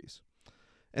conspiracy theories.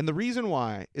 And the reason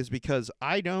why is because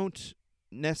I don't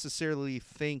necessarily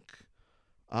think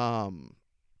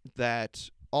that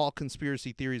all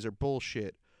conspiracy theories are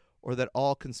bullshit, or that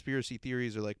all conspiracy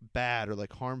theories are like bad or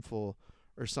like harmful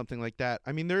or something like that.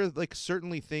 I mean, there are like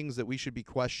certainly things that we should be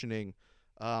questioning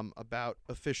about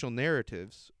official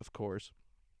narratives, of course.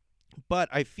 But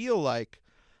I feel like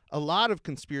a lot of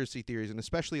conspiracy theories, and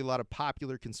especially a lot of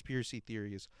popular conspiracy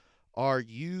theories, are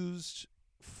used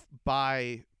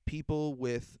by people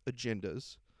with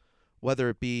agendas, whether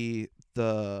it be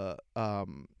the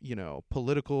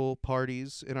political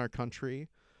parties in our country,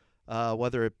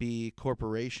 whether it be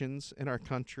corporations in our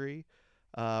country,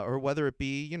 or whether it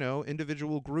be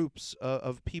individual groups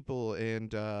of people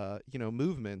and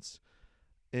movements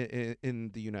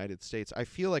in the United States. I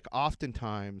feel like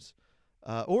oftentimes,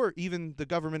 or even the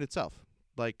government itself,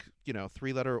 like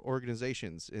three-letter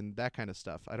organizations and that kind of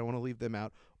stuff. I don't want to leave them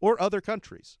out, or other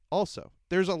countries. Also,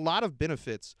 there's a lot of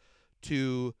benefits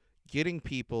to getting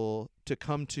people to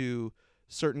come to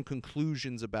certain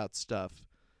conclusions about stuff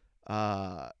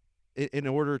in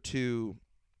order to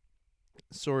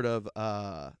sort of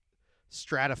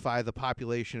stratify the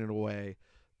population in a way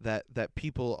that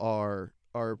people are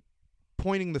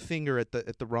pointing the finger at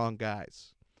the wrong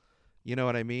guys. You know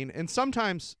what I mean? And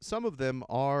sometimes some of them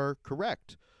are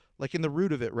correct, like in the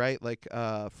root of it, right? Like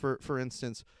for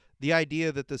instance, the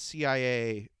idea that the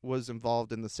CIA was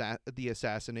involved in the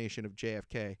assassination of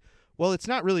JFK. Well, it's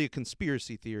not really a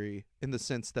conspiracy theory in the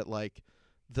sense that like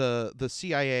the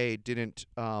CIA didn't.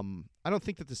 I don't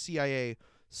think that the CIA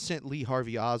sent Lee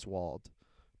Harvey Oswald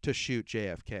to shoot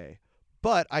JFK,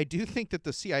 but I do think that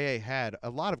the CIA had a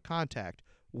lot of contact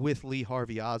with Lee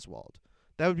Harvey Oswald.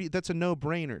 That's a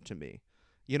no-brainer to me.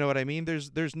 You know what I mean?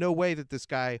 There's no way that this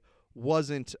guy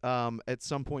wasn't at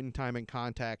some point in time in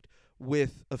contact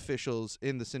with officials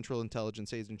in the Central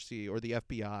Intelligence Agency or the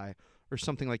FBI or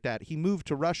something like that. He moved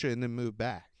to Russia and then moved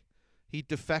back. He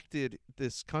defected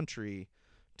this country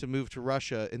to move to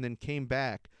Russia and then came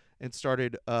back and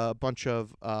started a bunch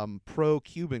of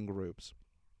pro-Cuban groups.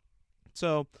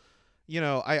 So,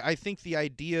 I think the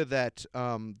idea that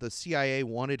the CIA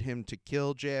wanted him to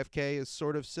kill JFK is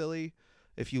sort of silly.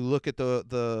 If you look at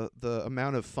the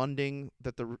amount of funding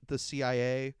that the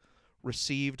CIA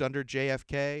received under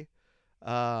JFK,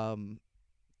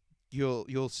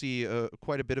 you'll see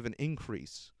quite a bit of an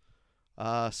increase,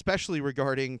 especially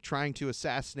regarding trying to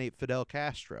assassinate Fidel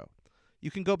Castro. You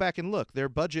can go back and look. Their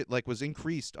budget was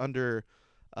increased under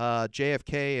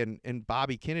JFK and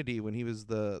Bobby Kennedy when he was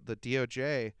the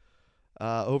DOJ.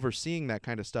 Overseeing that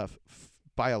kind of stuff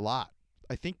by a lot.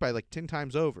 I think by 10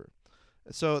 times over.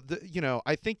 So,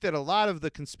 I think that a lot of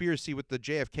the conspiracy with the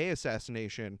JFK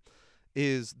assassination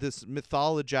is this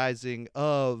mythologizing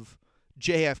of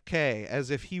JFK as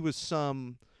if he was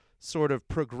some sort of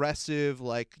progressive,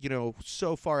 like,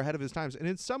 so far ahead of his times. And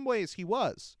in some ways he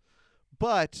was.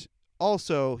 But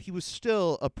also, he was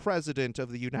still a president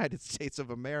of the United States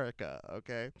of America,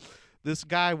 okay? This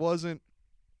guy wasn't,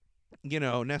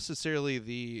 necessarily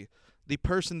the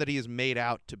person that he is made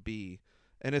out to be.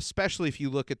 And especially if you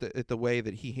look at the way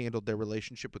that he handled their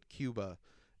relationship with Cuba,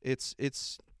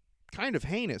 it's kind of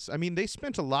heinous. I mean, they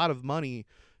spent a lot of money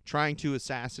trying to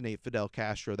assassinate Fidel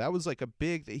Castro. That was like a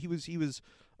big he was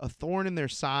a thorn in their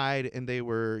side, and they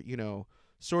were,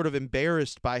 sort of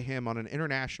embarrassed by him on an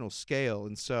international scale.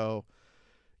 And so,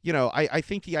 I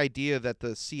think the idea that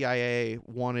the CIA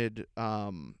wanted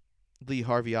Lee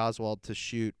Harvey Oswald to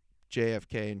shoot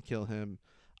JFK and kill him,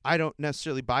 I don't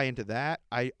necessarily buy into that.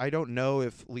 I don't know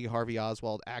if Lee Harvey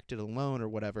Oswald acted alone or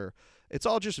whatever. It's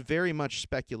all just very much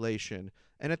speculation.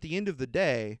 And at the end of the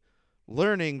day,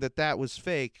 learning that was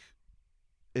fake,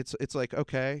 it's like,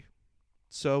 okay,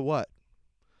 so what?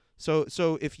 So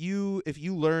if you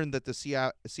learn that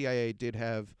the CIA did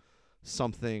have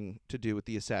something to do with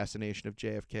the assassination of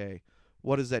JFK,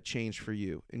 what does that change for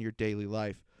you in your daily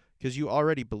life? Because you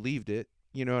already believed it,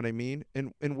 you know what I mean?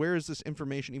 And where is this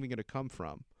information even going to come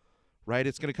from? Right?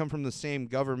 It's going to come from the same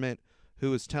government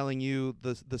who is telling you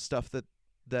the stuff that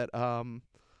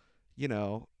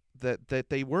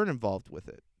they weren't involved with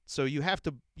it. So you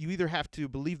either have to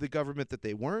believe the government that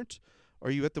they weren't,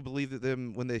 or you have to believe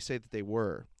them when they say that they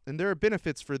were. And there are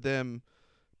benefits for them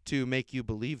to make you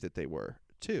believe that they were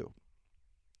too.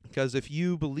 Because if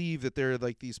you believe that there are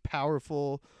like these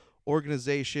powerful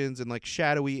organizations and like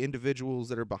shadowy individuals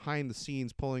that are behind the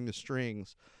scenes pulling the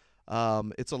strings,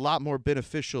 it's a lot more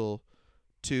beneficial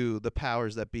to the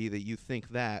powers that be that you think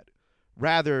that,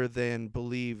 rather than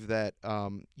believe that,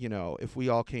 if we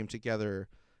all came together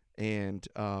and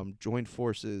joined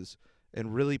forces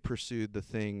and really pursued the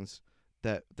things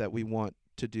that we want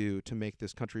to do to make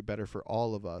this country better for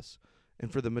all of us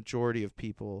and for the majority of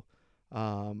people,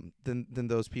 then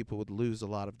those people would lose a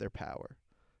lot of their power,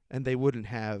 and they wouldn't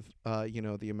have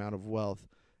the amount of wealth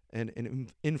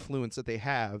and influence that they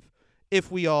have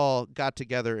if we all got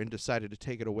together and decided to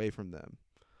take it away from them.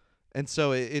 And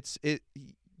so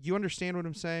you understand what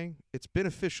I'm saying? It's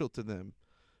beneficial to them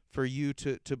for you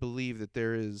to believe that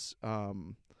there is, at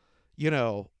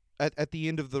the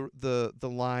end of the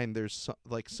line, there's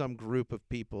some group of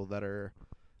people that are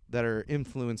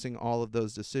influencing all of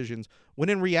those decisions, when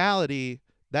in reality,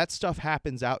 that stuff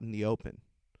happens out in the open.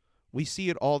 We see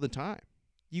it all the time.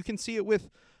 You can see it with,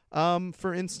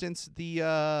 for instance, the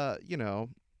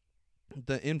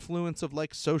influence of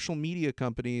like social media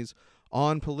companies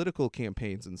on political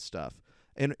campaigns and stuff.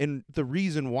 And the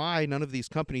reason why none of these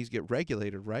companies get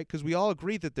regulated, right? Because we all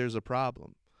agree that there's a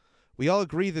problem. We all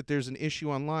agree that there's an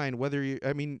issue online, we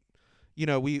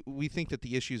think that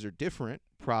the issues are different,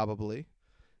 probably,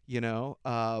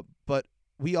 but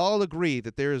we all agree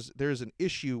that there's an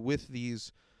issue with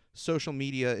these social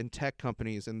media and tech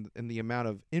companies and the amount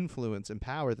of influence and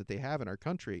power that they have in our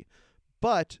country.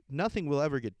 But nothing will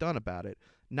ever get done about it.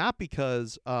 Not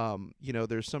because,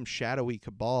 there's some shadowy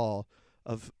cabal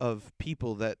of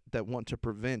people that want to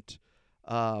prevent,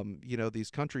 these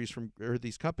companies from,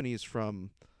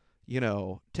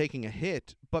 taking a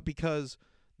hit, but because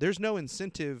there's no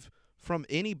incentive from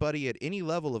anybody at any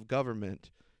level of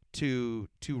government to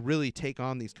really take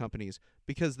on these companies,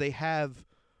 because they have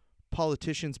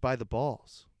politicians by the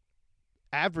balls.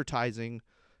 Advertising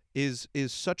is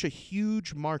such a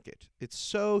huge market. It's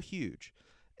so huge.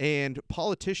 And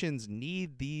politicians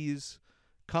need these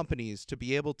companies to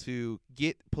be able to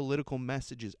get political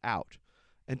messages out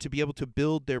and to be able to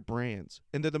build their brands.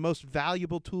 And they're the most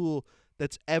valuable tool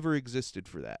that's ever existed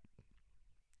for that.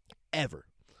 Ever.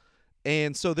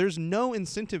 And so there's no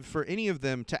incentive for any of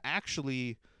them to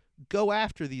actually go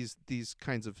after these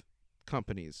kinds of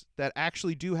companies that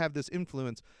actually do have this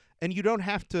influence. And you don't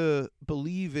have to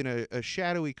believe in a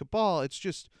shadowy cabal. It's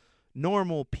just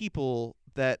normal people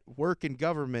that work in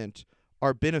government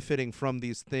are benefiting from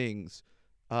these things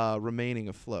remaining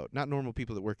afloat. Not normal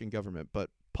people that work in government, but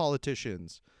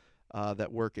politicians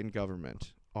that work in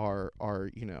government are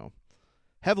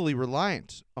heavily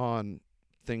reliant on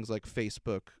things like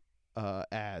Facebook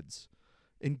ads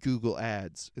and Google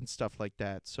ads and stuff like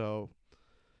that. So,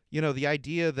 the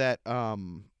idea that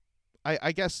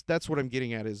I guess that's what I'm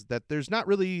getting at, is that there's not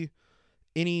really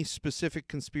any specific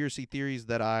conspiracy theories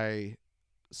that I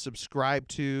subscribe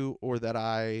to or that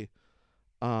I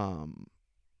am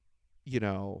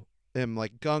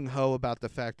like gung-ho about the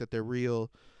fact that they're real.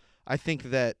 I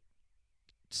think that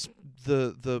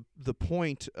the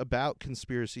point about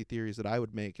conspiracy theories that I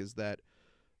would make is that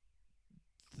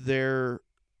they're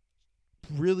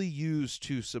really used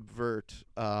to subvert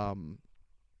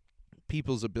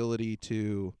people's ability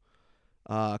to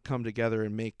come together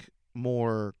and make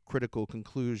more critical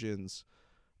conclusions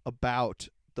about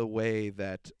the way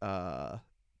that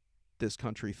this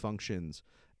country functions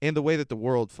and the way that the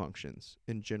world functions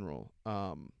in general.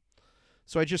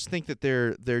 So I just think that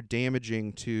they're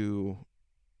damaging to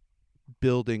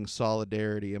building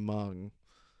solidarity among,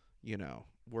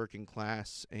 working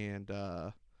class and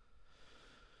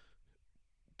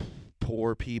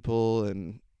poor people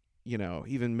and,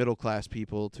 even middle class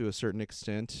people to a certain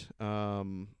extent.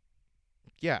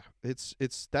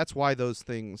 That's why those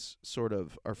things sort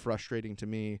of are frustrating to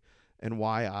me and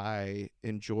why I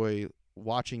enjoy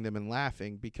watching them and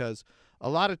laughing, because a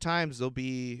lot of times they'll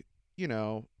be,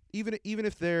 even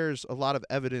if there's a lot of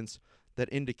evidence that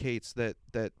indicates that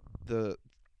the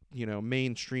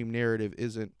mainstream narrative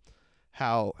isn't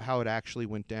how it actually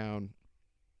went down,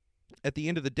 at the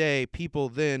end of the day, people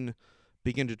then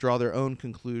begin to draw their own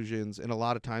conclusions, and a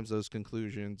lot of times those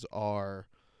conclusions are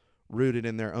rooted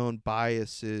in their own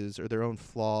biases or their own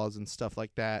flaws and stuff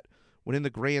like that, when in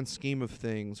the grand scheme of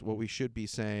things, what we should be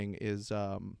saying is,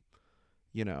 all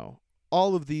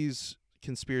of these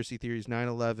conspiracy theories,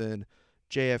 9/11,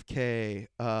 JFK,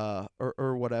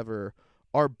 or whatever,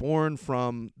 are born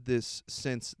from this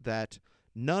sense that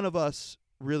none of us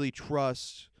really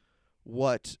trust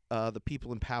what the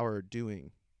people in power are doing,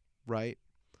 right?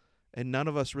 And none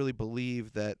of us really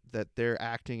believe that they're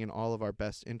acting in all of our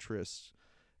best interests.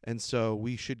 And so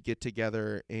we should get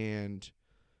together and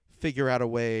figure out a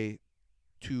way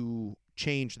to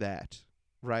change that,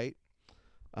 right?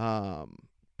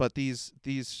 But these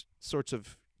sorts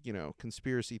of,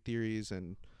 conspiracy theories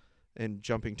and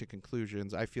jumping to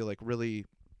conclusions, I feel like really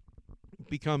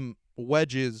become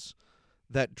wedges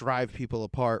that drive people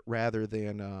apart rather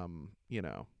than,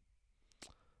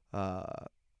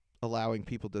 allowing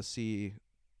people to see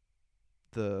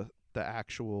the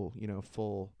actual,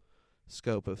 full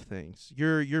scope of things.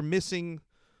 You're missing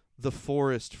the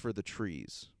forest for the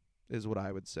trees, is what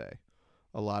I would say.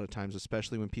 A lot of times,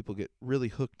 especially when people get really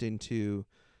hooked into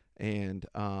and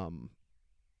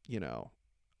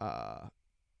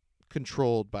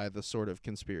controlled by the sort of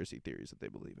conspiracy theories that they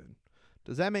believe in.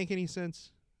 Does that make any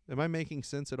sense? Am I making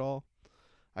sense at all?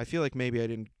 I feel like maybe I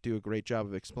didn't do a great job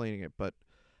of explaining it, but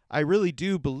I really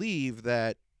do believe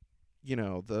that,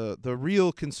 the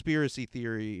real conspiracy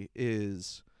theory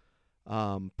is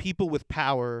people with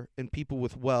power and people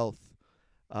with wealth,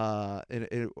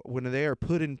 and when they are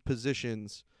put in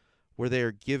positions where they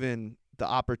are given the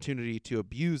opportunity to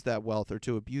abuse that wealth or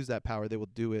to abuse that power, they will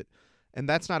do it. And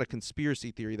that's not a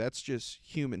conspiracy theory. That's just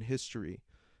human history.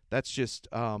 That's just,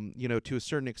 to a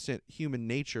certain extent, human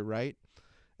nature, right?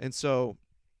 And so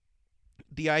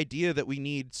the idea that we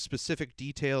need specific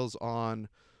details on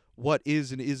what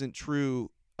is and isn't true,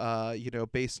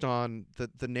 based on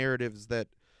the narratives that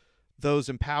those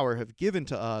in power have given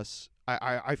to us,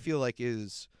 I feel like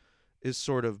is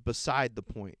sort of beside the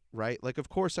point, right? Like, of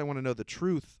course, I want to know the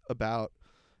truth about,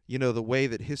 the way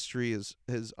that history has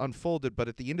unfolded, but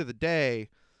at the end of the day,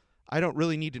 I don't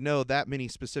really need to know that many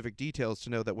specific details to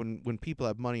know that when people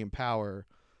have money and power,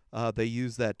 they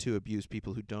use that to abuse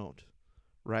people who don't,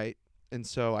 right? And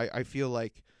so I feel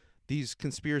like these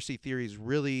conspiracy theories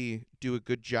really do a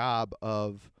good job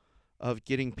of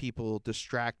getting people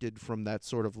distracted from that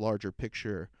sort of larger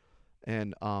picture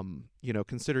and,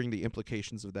 considering the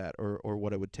implications of that or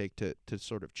what it would take to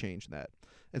sort of change that.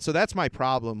 And so that's my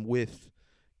problem with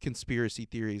conspiracy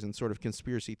theories and sort of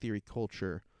conspiracy theory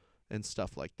culture and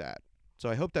stuff like that. So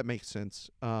I hope that makes sense.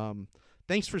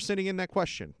 Thanks for sending in that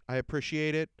question. I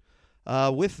appreciate it.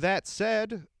 With that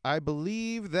said, I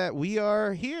believe that we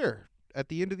are here at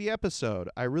the end of the episode.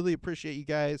 I really appreciate you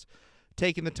guys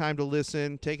taking the time to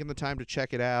listen, taking the time to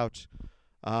check it out.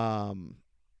 I'll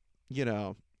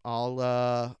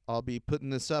be putting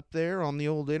this up there on the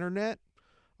old internet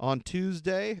on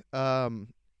Tuesday.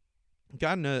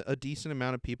 Gotten a decent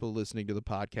amount of people listening to the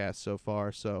podcast so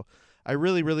far, so I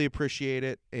really, really appreciate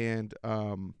it. And,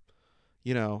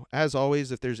 as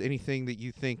always, if there's anything that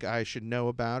you think I should know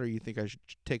about or you think I should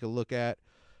take a look at,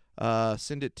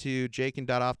 send it to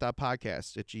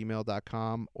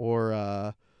jakin.off.podcast@gmail.com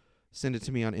or send it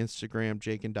to me on Instagram,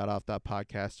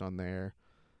 jakin.off.podcast on there.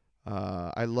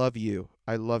 I love you.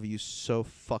 I love you so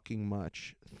fucking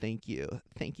much. Thank you.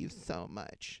 Thank you so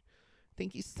much.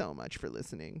 Thank you so much for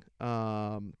listening.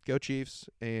 Go Chiefs.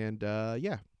 And,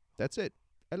 that's it.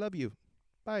 I love you.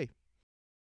 Bye.